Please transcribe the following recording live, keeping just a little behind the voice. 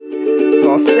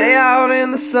I'll stay out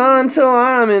in the sun till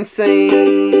I'm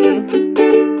insane.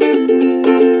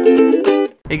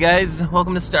 Hey guys,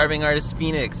 welcome to Starving Artist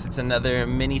Phoenix. It's another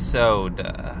mini-sode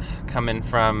coming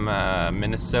from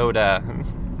Minnesota.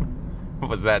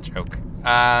 What was that joke?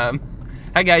 Hi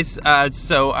guys,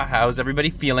 so how's everybody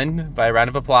feeling? By a round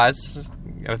of applause.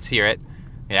 Let's hear it.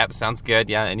 Yep, sounds good.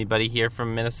 Yeah, anybody here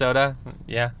from Minnesota?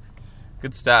 Yeah,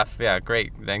 good stuff. Yeah,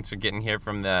 great. Thanks for getting here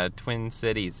from the Twin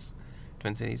Cities.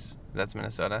 Twin Cities? That's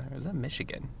Minnesota? Or is that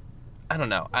Michigan? I don't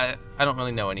know. I don't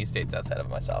really know any states outside of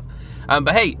myself.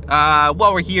 But hey,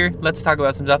 while we're here, let's talk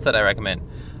about some stuff that I recommend.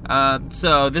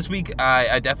 So this week,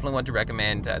 I definitely want to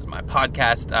recommend as my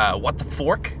podcast, What the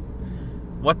Fork?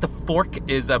 What the Fork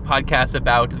is a podcast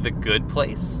about The Good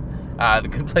Place. The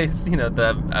Good Place, you know,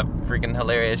 the freaking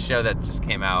hilarious show that just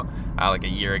came out like a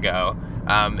year ago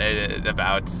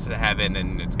about heaven,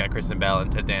 and it's got Kristen Bell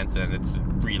and Ted Danson. It's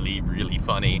really, really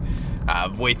funny.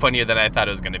 Way funnier than I thought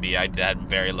it was going to be. I had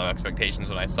very low expectations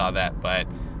when I saw that, but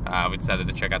we decided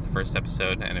to check out the first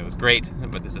episode, and it was great.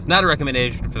 But this is not a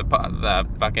recommendation for the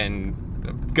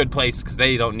fucking Good Place, because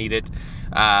they don't need it.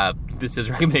 This is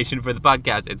a recommendation for the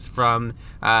podcast. It's from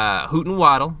Hoot and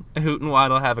Waddle. Hoot and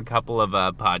Waddle have a couple of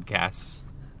podcasts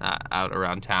out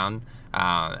around town.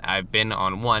 I've been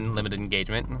on one, Limited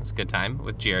Engagement. It was a good time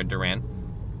with Jared Duran.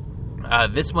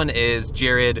 This one is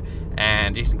Jared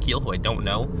and Jason Keel, who I don't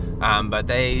know, but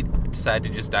they decided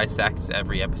to just dissect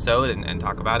every episode and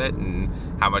talk about it and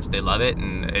how much they love it.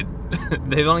 And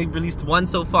they've only released one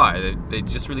so far. They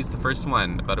just released the first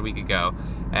one about a week ago,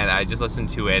 and I just listened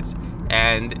to it,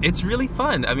 and it's really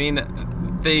fun. I mean,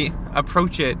 they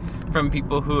approach it from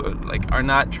people who are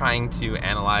not trying to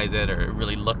analyze it or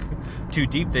really look too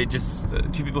deep. They just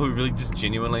two people who really just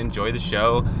genuinely enjoy the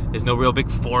show. There's no real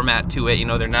big format to it. You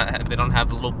know, they don't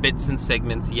have little bits and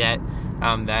segments yet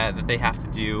that they have to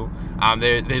do.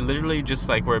 They literally just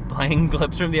were playing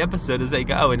clips from the episode as they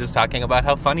go and just talking about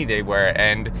how funny they were,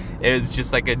 and it was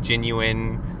just a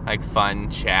genuine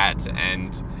fun chat,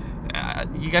 and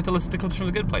you got to listen to clips from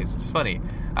The Good Place, which is funny.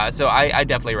 So I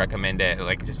definitely recommend it.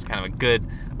 Just kind of a good,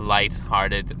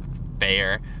 light-hearted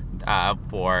fare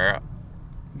for,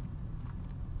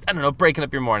 I don't know, breaking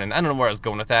up your morning. I don't know where I was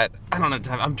going with that. I don't have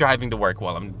time. I'm driving to work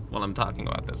while I'm talking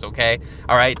about this, okay?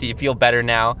 All right, do you feel better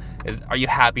now? Are you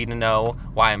happy to know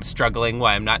why I'm struggling,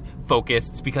 why I'm not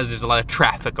focused? It's because there's a lot of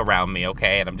traffic around me,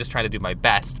 okay? And I'm just trying to do my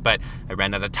best, but I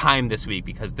ran out of time this week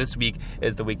because this week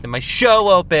is the week that my show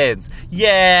opens.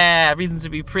 Yeah, Reasons to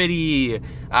Be Pretty.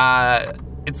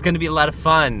 It's going to be a lot of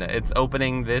fun. It's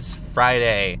opening this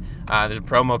Friday. There's a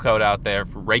promo code out there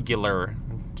for regular.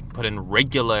 Put in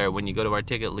regular when you go to our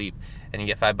Ticket Leap, and you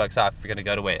get $5 off if you're going to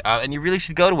go to it. And you really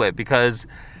should go to it because,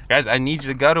 guys, I need you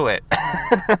to go to it.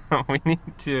 We need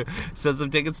to sell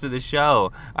some tickets to the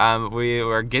show.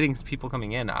 We're getting people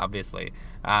coming in, obviously.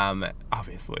 But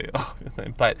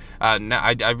no,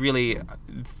 I really,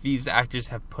 these actors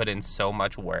have put in so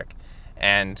much work,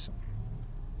 and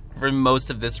for most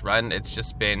of this run, it's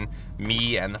just been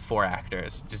me and the 4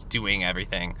 actors just doing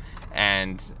everything,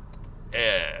 and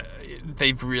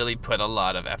they've really put a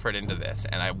lot of effort into this,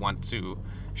 and I want to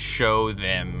show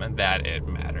them that it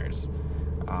matters,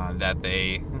 that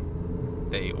they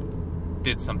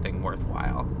did something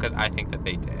worthwhile, because I think that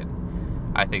they did.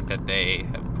 I think that they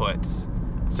have put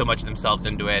so much of themselves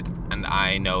into it, and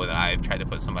I know that I've tried to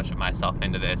put so much of myself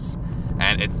into this,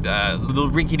 and it's a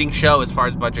little rinky-dink show as far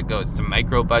as budget goes. It's a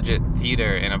micro-budget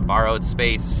theater in a borrowed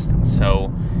space,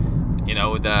 so, you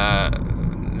know,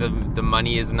 the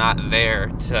money is not there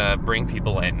to bring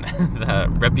people in. The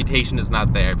reputation is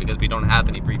not there because we don't have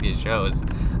any previous shows.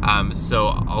 So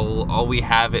all we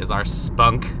have is our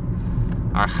spunk,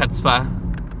 our chutzpah,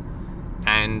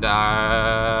 and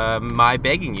my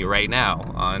begging you right now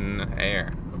on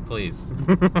air. Please.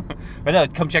 But no,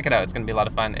 come check it out. It's going to be a lot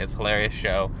of fun. It's a hilarious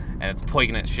show, and it's a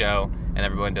poignant show, and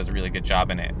everyone does a really good job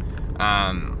in it.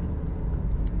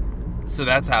 So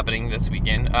that's happening this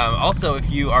weekend. Also,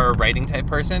 if you are a writing type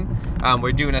person,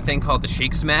 we're doing a thing called the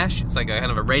Shake Smash. It's like a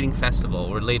kind of a writing festival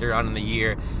where later on in the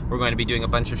year, we're going to be doing a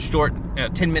bunch of short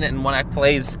 10-minute and 1-act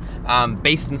plays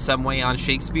based in some way on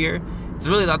Shakespeare. It's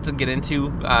really not to get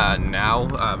into now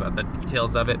about the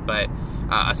details of it, but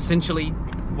essentially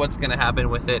what's going to happen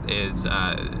with it is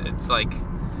it's like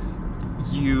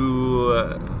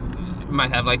you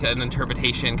might have an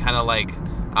interpretation kind of like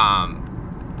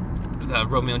the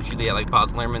Romeo and Juliet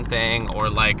Baz Luhrmann thing, or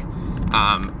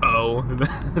Othello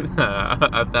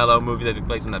movie that took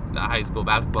place in the high school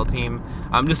basketball team.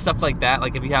 Just stuff like that.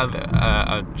 Like if you have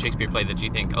a Shakespeare play that you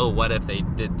think, oh, what if they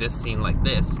did this scene like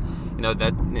this?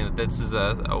 This is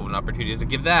an opportunity to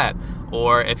give that.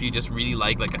 Or if you just really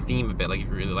like a theme of it, like if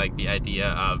you really like the idea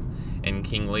of in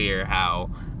King Lear how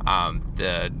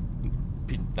the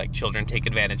children take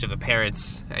advantage of the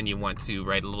parents, and you want to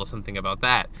write a little something about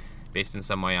that based in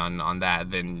some way on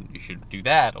that, then you should do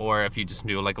that. Or if you just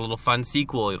do like a little fun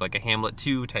sequel, like a Hamlet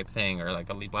 2 type thing, or like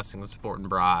a Lee Blessing's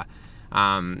Fortinbras,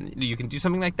 you can do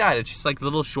something like that. It's just like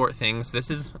little short things. This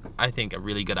is, I think, a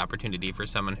really good opportunity for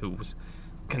someone who's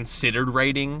considered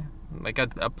writing like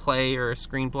a play or a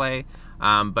screenplay,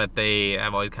 but they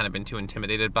have always kind of been too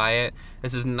intimidated by it.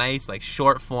 This is nice, like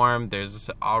short form. There's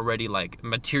already like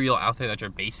material out there that you're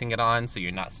basing it on, so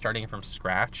you're not starting from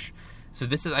scratch. So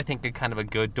this is, I think, a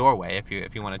good doorway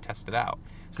if you want to test it out.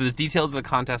 So there's details of the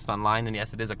contest online, and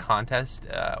yes, it is a contest.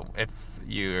 If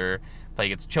your play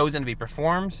gets chosen to be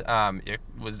performed,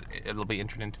 it'll be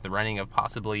entered into the running of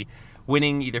possibly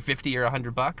winning either $50 or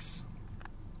 $100.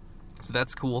 So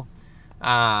that's cool.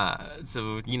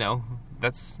 So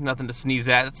that's nothing to sneeze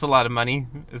at. It's a lot of money,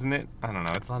 isn't it? I don't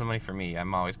know. It's a lot of money for me.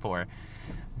 I'm always poor.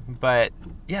 But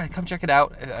yeah, come check it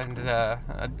out, and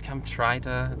come try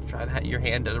to have your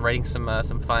hand at writing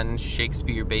some fun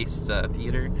Shakespeare-based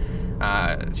theater.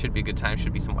 It should be a good time.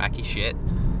 Should be some wacky shit.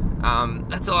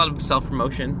 That's a lot of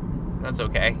self-promotion. That's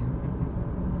okay.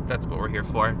 That's what we're here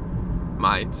for.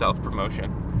 My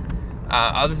self-promotion.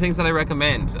 Other things that I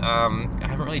recommend. I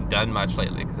haven't really done much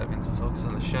lately because I've been so focused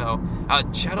on the show.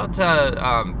 Shout out to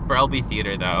Brelby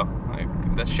Theater though.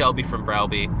 That's Shelby from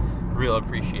Brelby. Real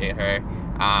appreciate her.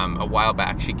 A while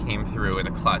back, she came through in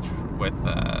a clutch with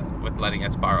letting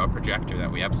us borrow a projector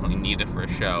that we absolutely needed for a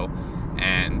show,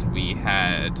 and we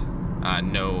had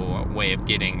no way of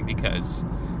getting because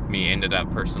me ended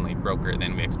up personally broker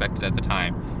than we expected at the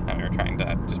time, and we were trying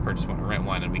to just purchase one or rent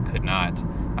one, and we could not.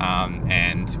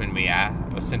 And when we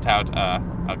sent out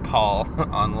a call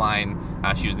online,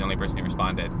 she was the only person who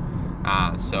responded.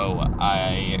 So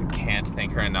I can't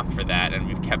thank her enough for that, and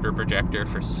we've kept her projector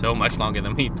for so much longer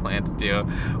than we planned to do.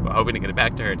 We're hoping to get it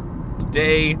back to her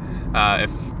today.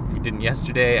 If we didn't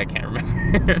yesterday, I can't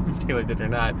remember if Taylor did or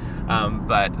not.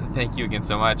 But thank you again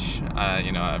so much. I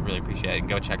really appreciate it. And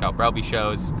go check out Brelby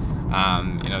shows.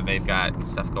 They've got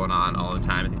stuff going on all the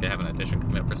time. I think they have an audition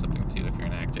coming up for something too if you're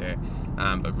an actor.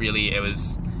 But really, it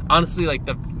was honestly like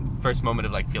the first moment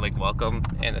of like feeling welcome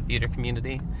in the theater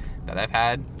community that I've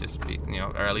had,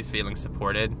 or at least feeling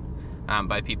supported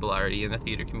by people already in the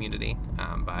theater community,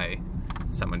 by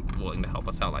someone willing to help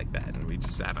us out like that. And we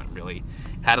just haven't really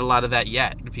had a lot of that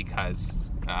yet because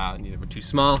either we're too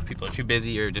small, people are too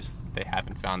busy, or just they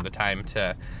haven't found the time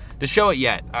to show it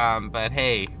yet. But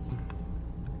hey,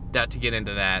 not to get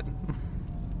into that.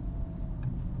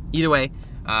 Either way,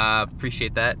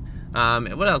 appreciate that.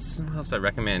 What else? What else I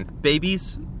recommend?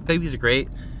 Babies are great.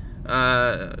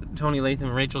 Tony Latham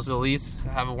and Rachel Zolise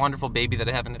have a wonderful baby that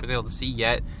I haven't been able to see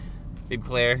yet. Babe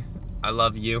Claire, I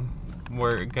love you.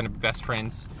 We're going to be best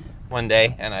friends one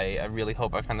day, and I really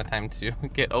hope I find the time to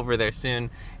get over there soon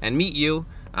and meet you.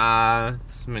 My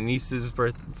niece's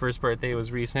first birthday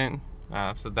was recent,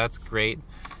 so that's great.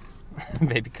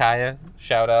 Baby Kaya,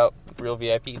 shout out, real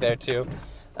VIP there too.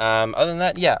 Other than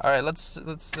that, yeah, all right, let's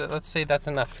say that's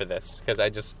enough for this, because I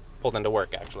just pulled into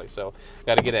work actually, so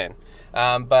gotta get in.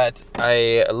 But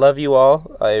I love you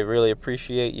all. I really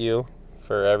appreciate you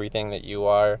for everything that you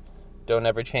are. Don't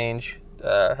ever change.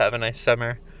 Have a nice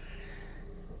summer,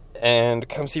 and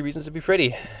come see Reasons to Be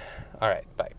Pretty. All right, bye.